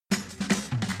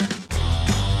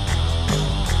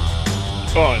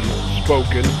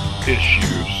Unspoken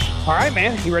Issues. All right,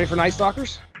 man. You ready for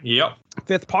Nightstalkers? Yep.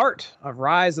 Fifth part of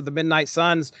Rise of the Midnight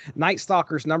Suns,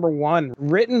 Nightstalkers #1,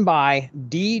 written by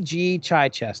D.G.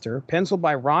 Chichester, penciled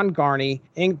by Ron Garney,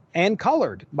 and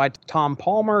colored by Tom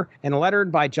Palmer, and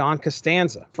lettered by John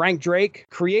Costanza. Frank Drake,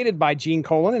 created by Gene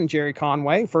Colan and Jerry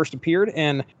Conway, first appeared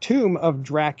in Tomb of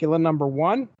Dracula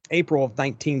 #1, April of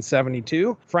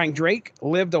 1972. Frank Drake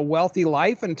lived a wealthy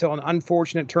life until an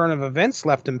unfortunate turn of events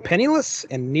left him penniless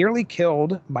and nearly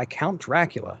killed by Count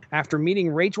Dracula. After meeting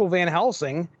Rachel Van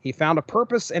Helsing, he found a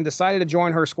purpose and decided to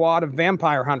join her squad of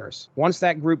vampire hunters. Once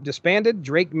that group disbanded,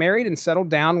 Drake married and settled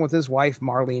down with his wife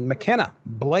Marlene McKenna.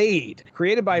 Blade,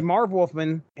 created by Marv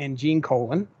Wolfman and Gene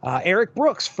Colan. Eric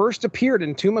Brooks first appeared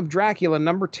in Tomb of Dracula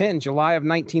 #10, July of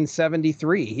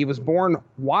 1973. He was born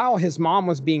while his mom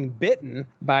was being bitten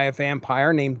by a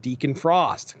vampire named Deacon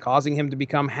Frost, causing him to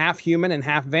become half human and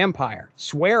half vampire.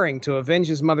 Swearing to avenge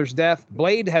his mother's death,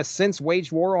 Blade has since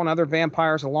waged war on other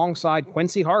vampires alongside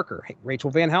Quincy Harker,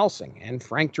 Rachel Van Helsing, and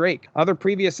Frank Drake. Other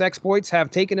previous exploits have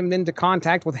taken him into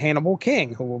contact with Hannibal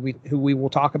King, who we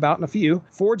will talk about in a few,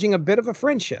 forging a bit of a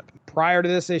friendship. Prior to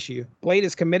this issue, Blade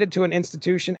is committed to an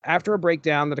institution after a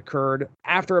breakdown that occurred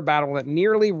after a battle that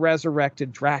nearly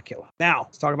resurrected Dracula. Now,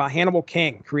 let's talk about Hannibal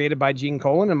King, created by Gene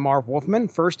Colan and Marv Wolfman.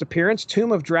 First appearance,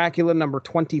 Tomb of Dracula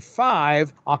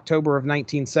 #25, October of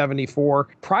 1974.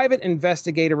 Private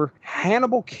investigator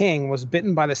Hannibal King was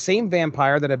bitten by the same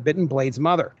vampire that had bitten Blade's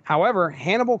mother. However,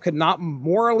 Hannibal could not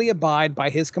morally abide by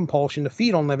his compulsion to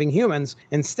feed on living humans,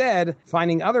 instead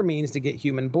finding other means to get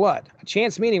human blood. A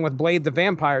chance meeting with Blade the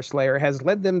Vampire Slayer has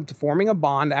led them to forming a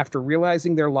bond after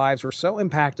realizing their lives were so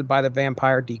impacted by the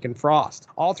vampire Deacon Frost.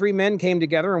 All three men came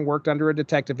together and worked under a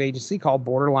detective agency called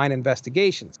Borderline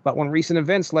Investigations. But when recent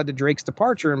events led to Drake's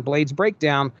departure and Blade's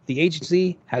breakdown, the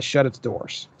agency has shut its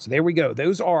doors. So there we go.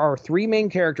 Those are our three main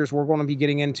characters we're going to be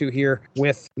getting into here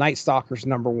with Nightstalkers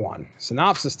 #1.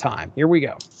 Synopsis time. Here we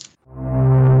go.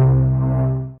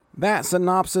 That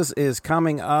synopsis is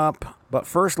coming up, but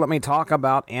first let me talk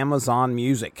about Amazon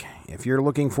Music. If you're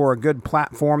looking for a good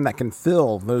platform that can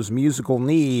fill those musical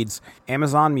needs,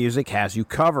 Amazon Music has you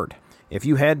covered. If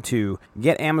you head to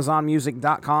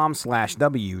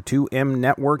getamazonmusic.com/W2M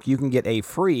Network, you can get a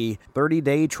free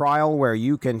 30-day trial where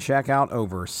you can check out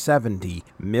over 70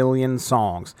 million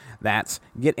songs. That's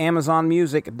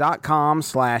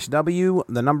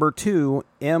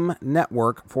getamazonmusic.com/W2M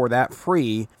Network for that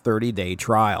free 30-day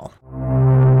trial.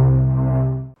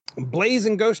 Blaze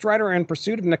and Ghost Rider are in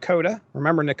pursuit of Nakota.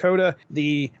 Remember Nakota,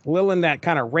 the Lilin that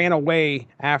kind of ran away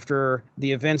after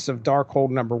the events of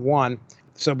Darkhold #1.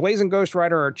 So Blaze and Ghost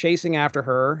Rider are chasing after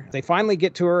her. They finally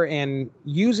get to her, and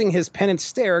using his penance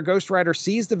stare, Ghost Rider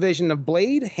sees the vision of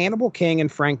Blade, Hannibal King,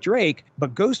 and Frank Drake,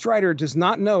 but Ghost Rider does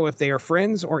not know if they are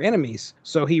friends or enemies.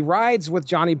 So he rides with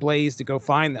Johnny Blaze to go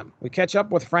find them. We catch up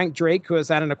with Frank Drake, who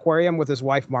is at an aquarium with his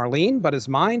wife Marlene, but his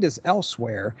mind is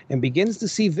elsewhere and begins to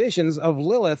see visions of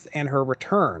Lilith and her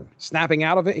return. Snapping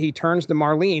out of it, he turns to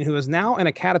Marlene, who is now in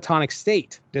a catatonic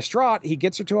state. Distraught, he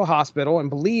gets her to a hospital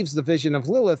and believes the vision of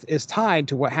Lilith is tied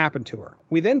to what happened to her.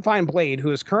 We then find Blade,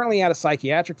 who is currently at a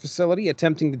psychiatric facility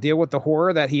attempting to deal with the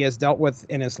horror that he has dealt with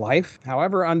in his life.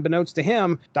 However, unbeknownst to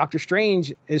him, Dr.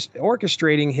 Strange is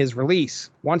orchestrating his release.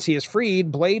 Once he is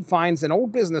freed, Blade finds an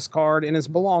old business card in his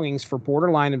belongings for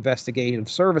Borderline Investigative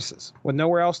Services. With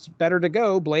nowhere else better to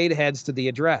go, Blade heads to the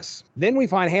address. Then we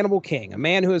find Hannibal King, a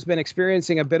man who has been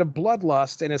experiencing a bit of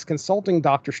bloodlust and is consulting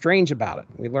Dr. Strange about it.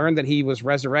 We learn that he was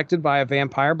resurrected by a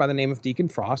vampire by the name of Deacon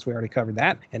Frost, we already covered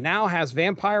that, and now has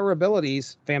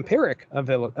vampiric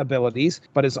abilities,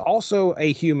 but is also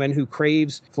a human who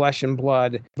craves flesh and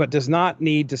blood, but does not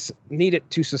need it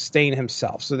to sustain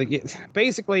himself. So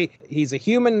basically, he's a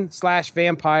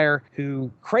human/vampire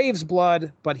who craves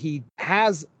blood, but he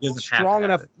has strong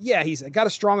enough. Yeah, he's got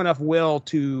a strong enough will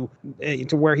to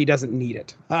where he doesn't need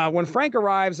it. When Frank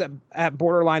arrives at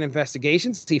Borderline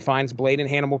Investigations, he finds Blade and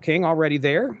Hannibal King already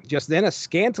there. Just then, a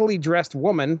scantily dressed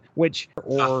woman, I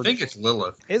think it's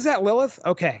Lilith. Is that Lilith?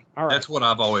 Okay, all right. That's what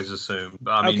I've always assumed.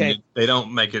 I mean, okay. They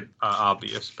don't make it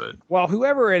obvious, but... Well,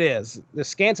 whoever it is, the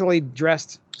scantily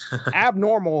dressed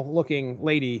abnormal looking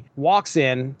lady walks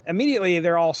in. Immediately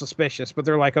they're all suspicious, but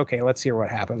they're like, okay, let's hear what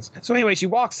happens. So anyway, she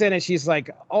walks in and she's like,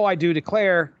 oh, I do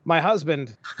declare my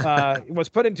husband was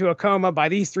put into a coma by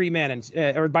these three men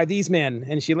or by these men.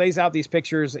 And she lays out these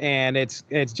pictures, and it's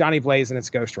Johnny Blaze and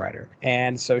it's Ghost Rider.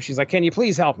 And so she's like, can you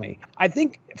please help me? I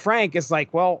think Frank is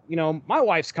like, well, you know, my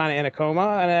wife's kind of in a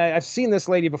coma and I've seen this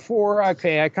lady before.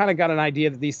 Okay, I kind of got an idea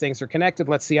that these things are connected.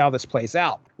 Let's see how this plays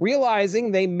out.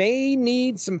 Realizing they may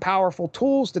need some powerful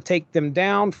tools to take them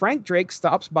down, Frank Drake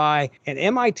stops by an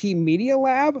MIT Media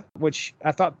Lab, which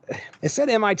I thought it said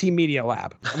MIT Media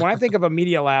Lab. When I think of a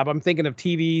media lab, I'm thinking of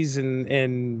TVs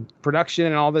and production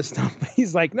and all this stuff.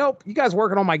 He's like, nope, you guys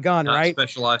working on my gun, Not right?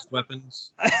 Specialized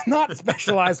weapons. Not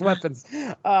specialized weapons.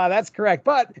 That's correct.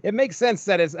 But it makes sense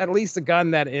that it's at least a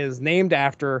gun that is named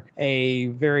after a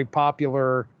very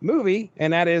popular movie,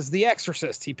 and that is The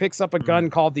Exorcist. He picks up a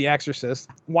gun called The Exorcist,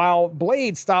 while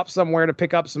Blade stops somewhere to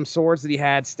pick up some swords that he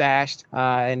had stashed,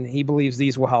 and he believes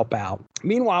these will help out.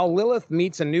 Meanwhile, Lilith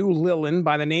meets a new Lilin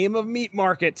by the name of Meat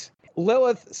Market.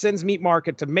 Lilith sends Meat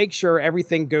Market to make sure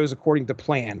everything goes according to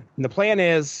plan. And the plan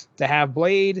is to have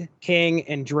Blade, King,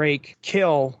 and Drake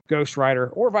kill Ghost Rider,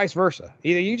 or vice versa.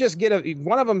 Either you just get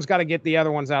one of them's got to get the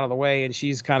other ones out of the way, and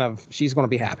she's going to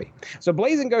be happy. So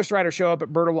Blaze and Ghost Rider show up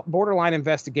at Borderline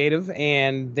Investigative,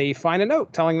 and they find a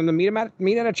note telling them to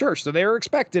meet at a church. So they're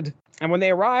expected. And when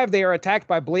they arrive, they are attacked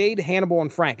by Blade, Hannibal,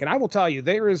 and Frank. And I will tell you,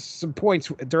 there is some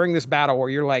points during this battle where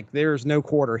you're like, there's no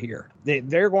quarter here.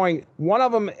 One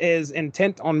of them is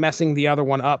intent on messing the other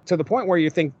one up to the point where you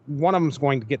think one of them's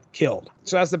going to get killed.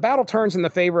 So as the battle turns in the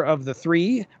favor of the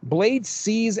three, Blade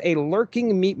sees a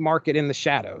lurking Meat Market in the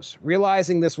shadows.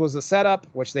 Realizing this was a setup,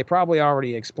 which they probably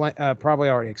already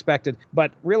expected,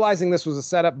 but realizing this was a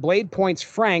setup, Blade points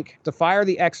Frank to fire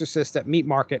the Exorcist at Meat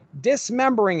Market,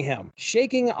 dismembering him.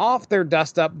 Shaking off their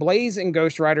dust up, Blaze and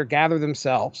Ghost Rider gather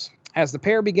themselves. As the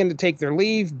pair begin to take their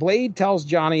leave, Blade tells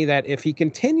Johnny that if he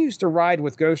continues to ride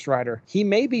with Ghost Rider, he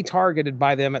may be targeted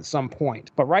by them at some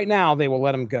point. But right now, they will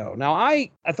let him go. Now, I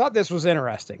thought this was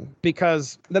interesting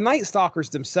because the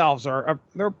Nightstalkers themselves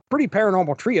they're a pretty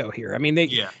paranormal trio here. I mean,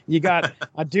 you got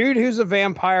a dude who's a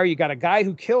vampire, you got a guy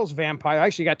who kills vampires.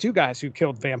 Actually, you got two guys who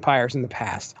killed vampires in the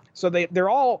past. So they've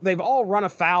all run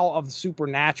afoul of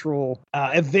supernatural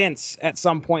events at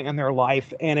some point in their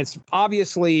life, and it's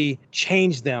obviously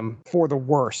changed them for the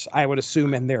worse, I would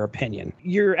assume, in their opinion.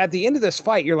 You're at the end of this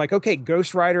fight, you're like, okay,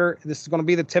 Ghost Rider, this is going to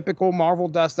be the typical Marvel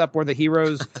dust-up where the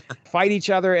heroes fight each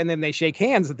other and then they shake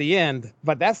hands at the end,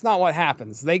 but that's not what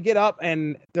happens. They get up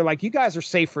and they're like, you guys are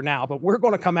safe for now, but we're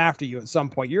going to come after you at some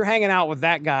point. You're hanging out with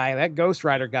that guy, that Ghost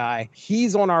Rider guy.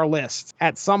 He's on our list.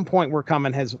 At some point, we're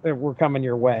coming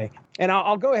your way. And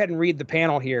I'll go ahead and read the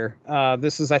panel here.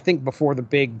 This is, I think, before the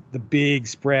big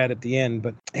spread at the end.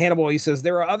 But Hannibal, he says,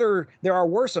 there are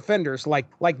worse offenders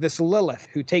like this Lilith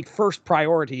who take first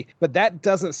priority, but that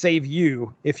doesn't save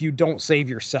you if you don't save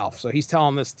yourself. So he's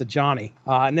telling this to Johnny.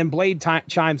 And then Blade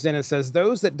chimes in and says,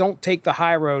 those that don't take the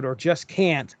high road or just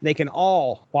can't, they can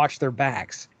all watch their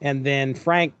backs. And then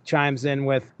Frank chimes in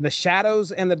with, the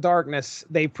shadows and the darkness,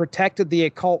 they protected the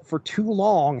occult for too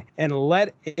long and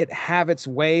let it have its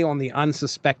way on the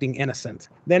unsuspecting innocent.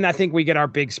 Then I think we get our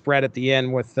big spread at the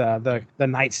end with the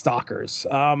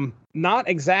Nightstalkers. Not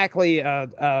exactly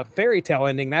a fairy tale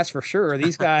ending, that's for sure.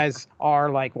 These guys are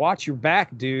like, watch your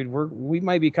back, dude. We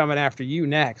might be coming after you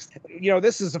next.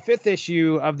 This is the 5th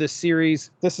issue of this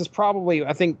series. This is probably,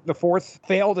 I think, the 4th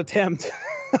failed attempt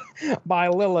by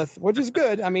Lilith, which is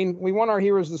good. I mean, we want our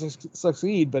heroes to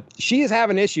succeed, but she is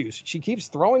having issues. She keeps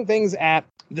throwing things at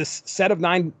this set of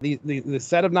 9, the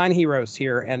set of 9 heroes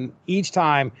here, and each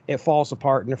time it falls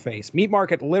apart in her face. Meat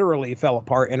Market literally fell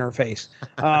apart in her face.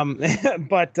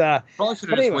 But probably should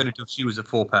have just waited until she was at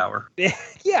full power.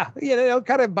 Yeah,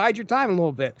 kind of bide your time a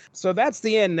little bit. So that's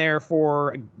the end there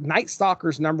for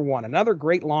Nightstalkers #1, another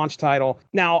great launch title.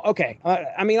 Now, okay,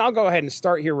 I'll go ahead and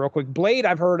start here real quick. Blade,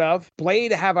 I've heard of.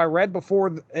 Blade, have I read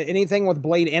before anything with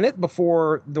Blade in it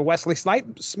before the Wesley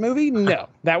Snipes movie? No,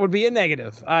 that would be a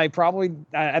negative. I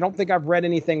don't think I've read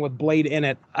anything with Blade in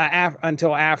it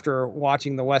until after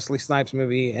watching the Wesley Snipes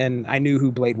movie, and I knew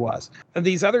who Blade was.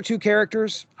 These other two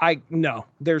characters, I've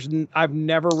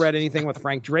never read anything with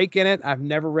Frank Drake in it. I've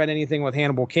never read anything with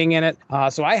Hannibal King in it.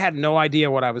 So I had no idea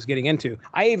what I was getting into.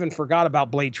 I even forgot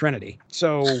about Blade Trinity.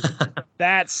 So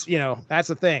that's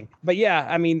a thing. But yeah,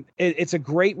 I mean, it's a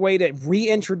great way to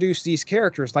reintroduce these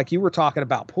characters, like you were talking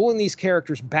about, pulling these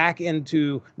characters back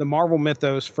into the Marvel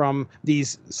mythos from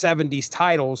these 70s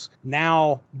titles,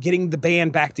 now getting the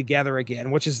band back together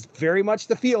again, which is very much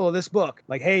the feel of this book.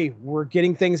 Like, hey, we're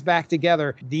getting things back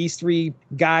together. These 3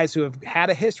 guys who have had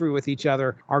a history with each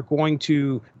other are going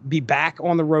to be back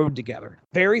on the road together.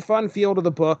 Very fun feel to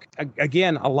the book.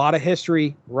 Again, a lot of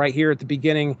history right here at the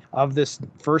beginning of this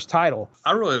first title.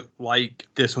 I really like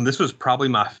this one. This was probably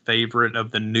my favorite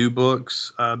of the new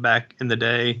books back in the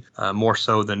day, more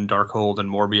so than Darkhold and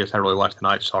Morbius. I really liked the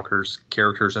Nightstalkers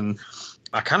characters. And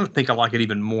I kind of think I like it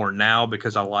even more now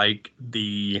because I like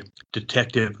the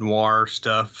detective noir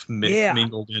stuff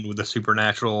mingled in with the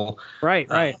supernatural.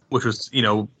 Right. Which was,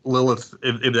 Lilith,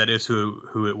 if that is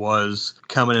who it was,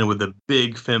 coming in with the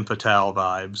big femme fatale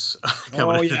vibes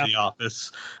coming into the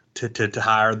office to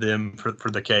hire them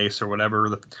for the case or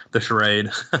whatever, the charade.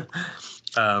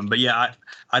 But yeah,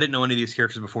 I didn't know any of these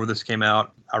characters before this came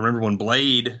out. I remember when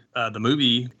Blade, the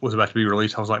movie, was about to be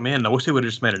released, I was like, man, I wish they would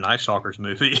have just made a Nightstalkers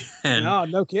movie. And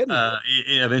no kidding.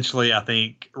 Eventually, I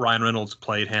think Ryan Reynolds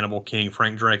played Hannibal King.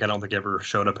 Frank Drake, I don't think ever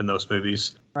showed up in those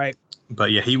movies. Right.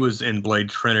 But yeah, he was in Blade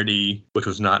Trinity, which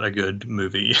was not a good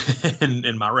movie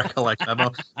in my recollection.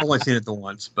 I've only seen it the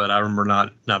once, but I remember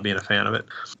not being a fan of it.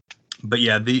 But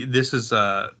yeah, this is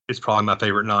it's probably my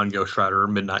favorite non-Ghost Rider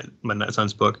Midnight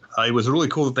Suns book. It was really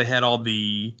cool that they had all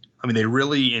the. I mean, they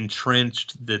really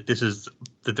entrenched that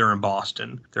they're in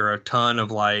Boston. There are a ton of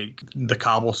like the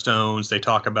cobblestones. They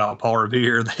talk about Paul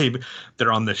Revere.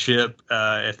 They're on the ship.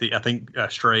 I think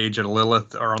Strange and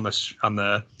Lilith are on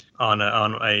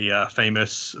a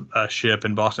famous ship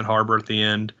in Boston Harbor at the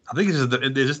end. I think is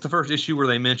this the first issue where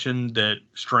they mentioned that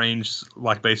Strange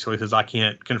like basically says, I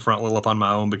can't confront Lilith on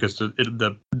my own because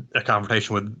a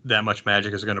confrontation with that much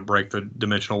magic is going to break the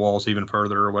dimensional walls even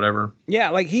further or whatever. Yeah,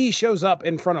 like he shows up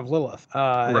in front of Lilith,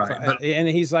 right? And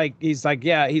he's like,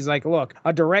 look,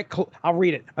 I'll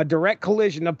read it. A direct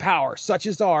collision of power such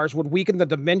as ours would weaken the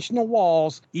dimensional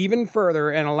walls even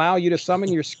further and allow you to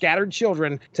summon your scattered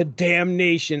children to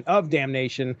damnation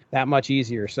that much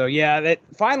easier. So yeah, that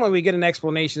finally we get an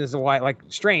explanation as to why. Like,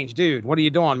 Strange, dude, what are you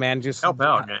doing, man? Just help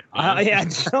out, man.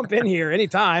 Jump in here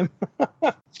anytime.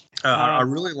 I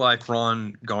really like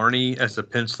Ron Garney as a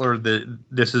penciler.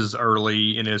 This is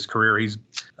early in his career. He's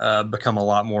become a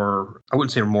lot more, I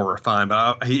wouldn't say more refined,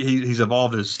 but he's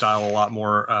evolved his style a lot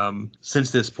more since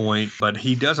this point. But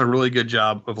he does a really good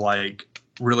job of like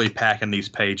really packing these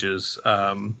pages.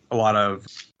 A lot of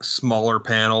smaller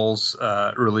panels,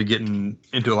 really getting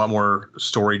into a lot more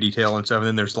story detail and stuff. And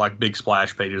then there's like big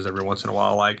splash pages every once in a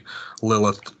while, like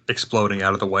Lilith exploding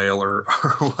out of the whale or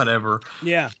whatever.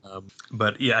 Yeah.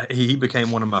 But yeah, he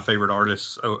became one of my favorite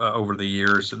artists over the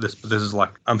years. This is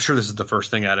like, I'm sure this is the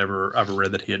first thing I'd ever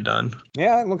read that he had done.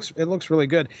 Yeah, it looks really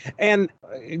good. And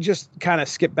just kind of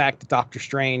skip back to Doctor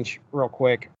Strange real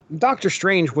quick. Doctor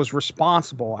Strange was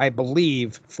responsible, I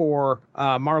believe, for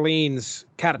Marlene's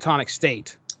catatonic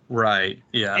state. Right.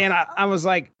 Yeah. And I was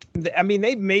like, I mean,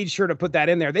 they made sure to put that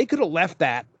in there. They could have left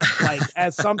that like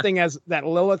as something as that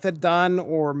Lilith had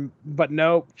done, but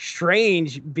no,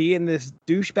 Strange being this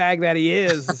douchebag that he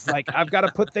is like, I've got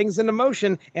to put things into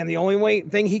motion, and the only way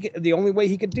he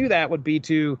could do that would be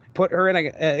to put her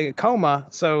in a coma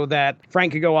so that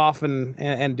Frank could go off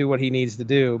and do what he needs to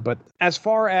do. But as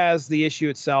far as the issue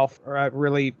itself, I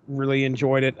really, really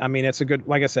enjoyed it. I mean, it's a good,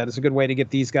 like I said, it's a good way to get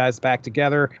these guys back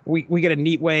together. We get a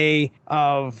neat way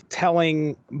of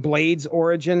telling Blade's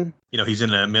origin. He's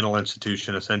in a mental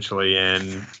institution essentially,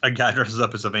 and a guy dresses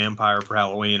up as a vampire for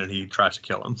Halloween, and he tries to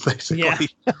kill him. Basically,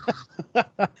 yeah.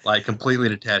 Like completely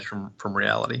detached from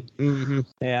reality. Mm-hmm.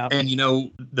 Yeah, and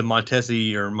the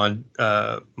Montesi or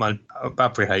I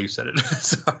forget how you said it.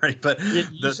 Sorry, but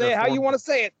you say it how you want to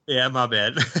say it. Yeah, my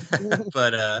bad.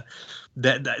 But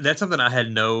that's something I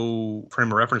had no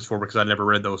frame of reference for because I never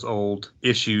read those old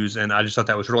issues, and I just thought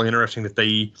that was really interesting that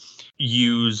they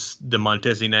use the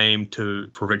Montesi name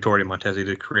for Victoria Montesi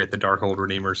to create the Darkhold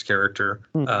Redeemer's character.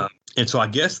 Mm-hmm. And so I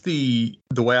guess the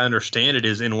way I understand it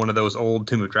is in one of those old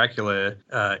Tomb of Dracula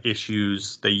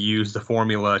issues, they use the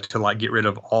formula to like get rid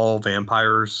of all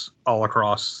vampires all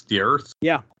across the earth.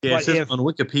 Yeah. Yeah, it says on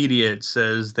Wikipedia, it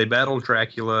says they battled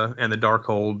Dracula and the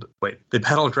Darkholders,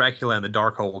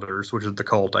 which is the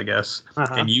cult, I guess,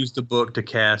 and used the book to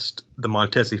cast the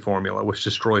Montesi formula, which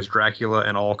destroys Dracula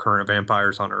and all current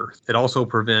vampires on Earth. It also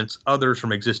prevents others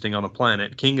from existing on the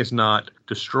planet. King is not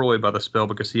destroyed by the spell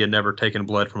because he had never taken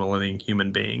blood from a living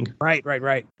human being. Right.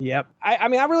 Yep. I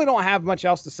mean, I really don't have much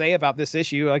else to say about this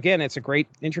issue. Again, it's a great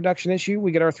introduction issue.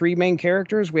 We get our three main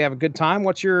characters. We have a good time.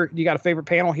 You got a favorite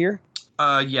panel here?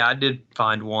 Yeah, I did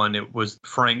find one. It was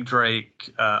Frank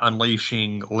Drake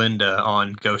unleashing Linda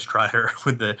on Ghost Rider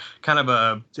with the kind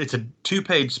of it's a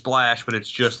 2-page splash, but it's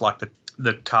just like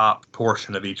the top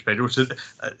portion of each page, which is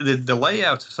the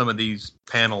layouts of some of these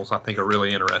panels I think are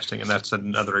really interesting, and that's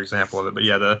another example of it. But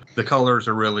yeah, the colors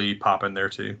are really popping there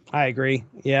too. I agree.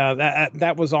 Yeah,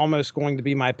 that was almost going to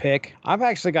be my pick. I've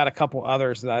actually got a couple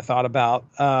others that I thought about,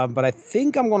 but I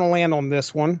think I'm going to land on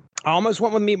this one. I almost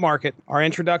went with Meat Market. Our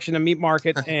introduction to Meat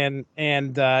Market and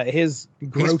his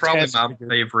grotesque. He's probably my figure.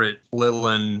 favorite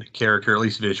Littleland character, at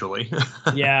least visually.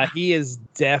 Yeah, he is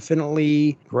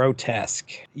definitely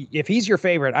grotesque. If he's your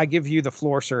favorite, I give you the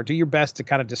floor, sir. Do your best to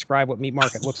kind of describe what Meat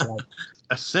Market looks like.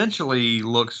 Essentially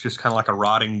looks just kind of like a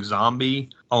rotting zombie,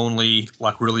 only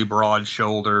like really broad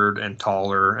shouldered and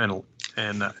taller and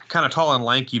kind of tall and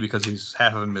lanky because he's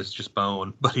half of him is just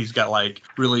bone, but he's got like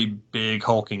really big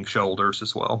hulking shoulders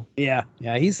as well. Yeah,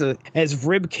 his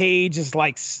rib cage is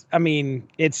like, I mean,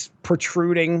 it's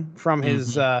protruding from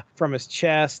his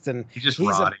chest, and he's just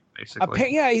rotting.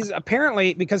 Basically. He's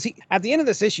apparently, because at the end of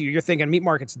this issue, you're thinking Meat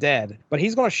Market's dead, but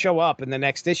he's going to show up in the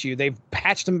next issue. They've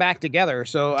patched him back together,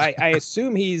 so I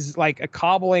assume he's like a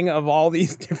cobbling of all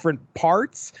these different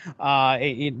parts.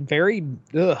 Like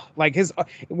his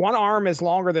one arm is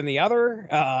longer than the other,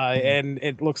 and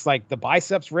it looks like the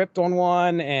biceps ripped on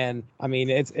one, and I mean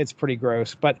it's pretty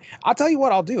gross. But I'll tell you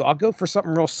what I'll do. I'll go for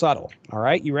something real subtle. All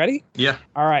right, you ready? Yeah.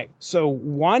 All right. So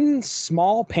one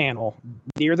small panel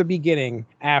near the beginning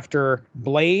after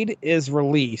Blade is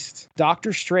released,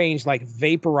 Doctor Strange like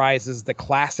vaporizes the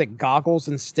classic goggles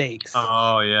and stakes.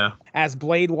 Oh yeah. As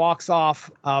Blade walks off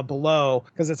below,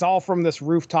 because it's all from this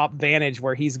rooftop vantage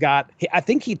where I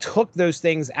think he took those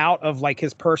things out of like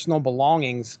his personal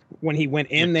belongings when he went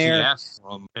in there. He asked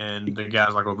them, and the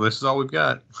guy's like, well, this is all we've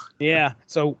got. Yeah.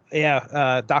 So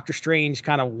Doctor Strange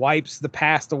kind of wipes the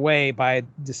past away by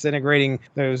disintegrating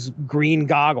those green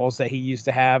goggles that he used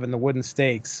to have in the wooden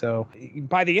stakes. So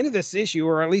by the end of this issue,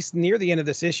 or at least near the end of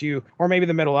this issue, or maybe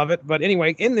the middle of it, but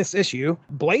anyway, in this issue,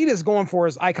 Blade is going for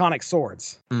his iconic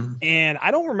swords. Mm-hmm. And I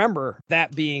don't remember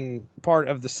that being part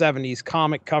of the 70s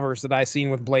comic covers that I seen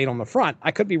with Blade on the front.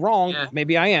 I could be wrong. Yeah.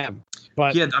 Maybe I am.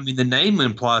 But yeah, I mean, the name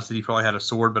implies that he probably had a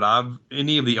sword, but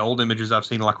any of the old images I've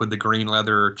seen, like with the green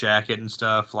leather jacket and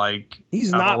stuff, like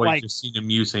I've always just seen him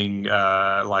using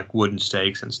like wooden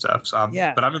stakes and stuff. So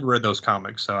but I've never read those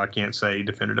comics, so I can't say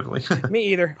definitively. Me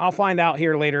either. I'll find out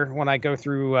here later when I go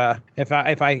through if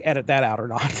I edit that out or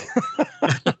not.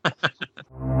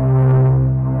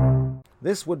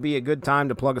 This would be a good time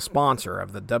to plug a sponsor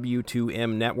of the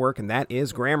W2M network, and that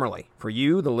is Grammarly. For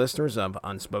you, the listeners of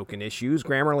Unspoken Issues,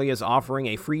 Grammarly is offering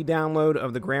a free download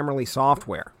of the Grammarly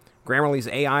software. Grammarly's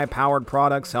AI-powered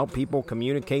products help people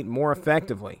communicate more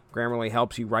effectively. Grammarly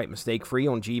helps you write mistake-free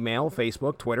on Gmail,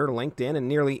 Facebook, Twitter, LinkedIn, and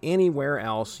nearly anywhere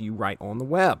else you write on the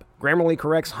web. Grammarly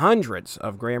corrects hundreds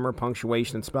of grammar,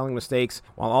 punctuation, and spelling mistakes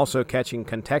while also catching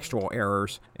contextual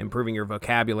errors, improving your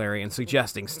vocabulary, and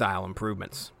suggesting style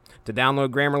improvements. To download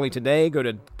Grammarly today, go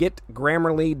to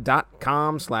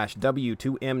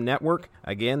getgrammarly.com/W2M network.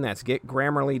 Again, that's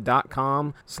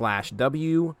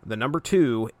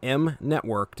getgrammarly.com/W2M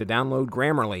network to download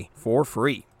Grammarly for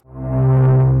free.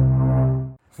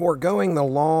 Foregoing the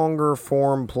longer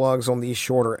form plugs on these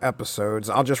shorter episodes,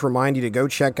 I'll just remind you to go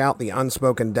check out the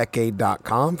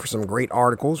UnspokenDecade.com for some great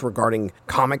articles regarding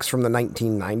comics from the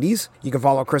 1990s. You can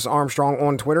follow Chris Armstrong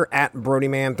on Twitter at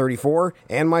BrodyMan34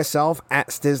 and myself at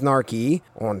Stiznarkey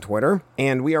on Twitter.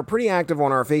 And we are pretty active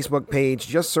on our Facebook page.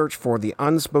 Just search for the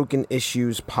Unspoken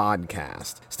Issues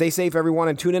podcast. Stay safe, everyone,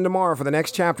 and tune in tomorrow for the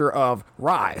next chapter of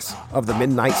Rise of the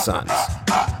Midnight Suns.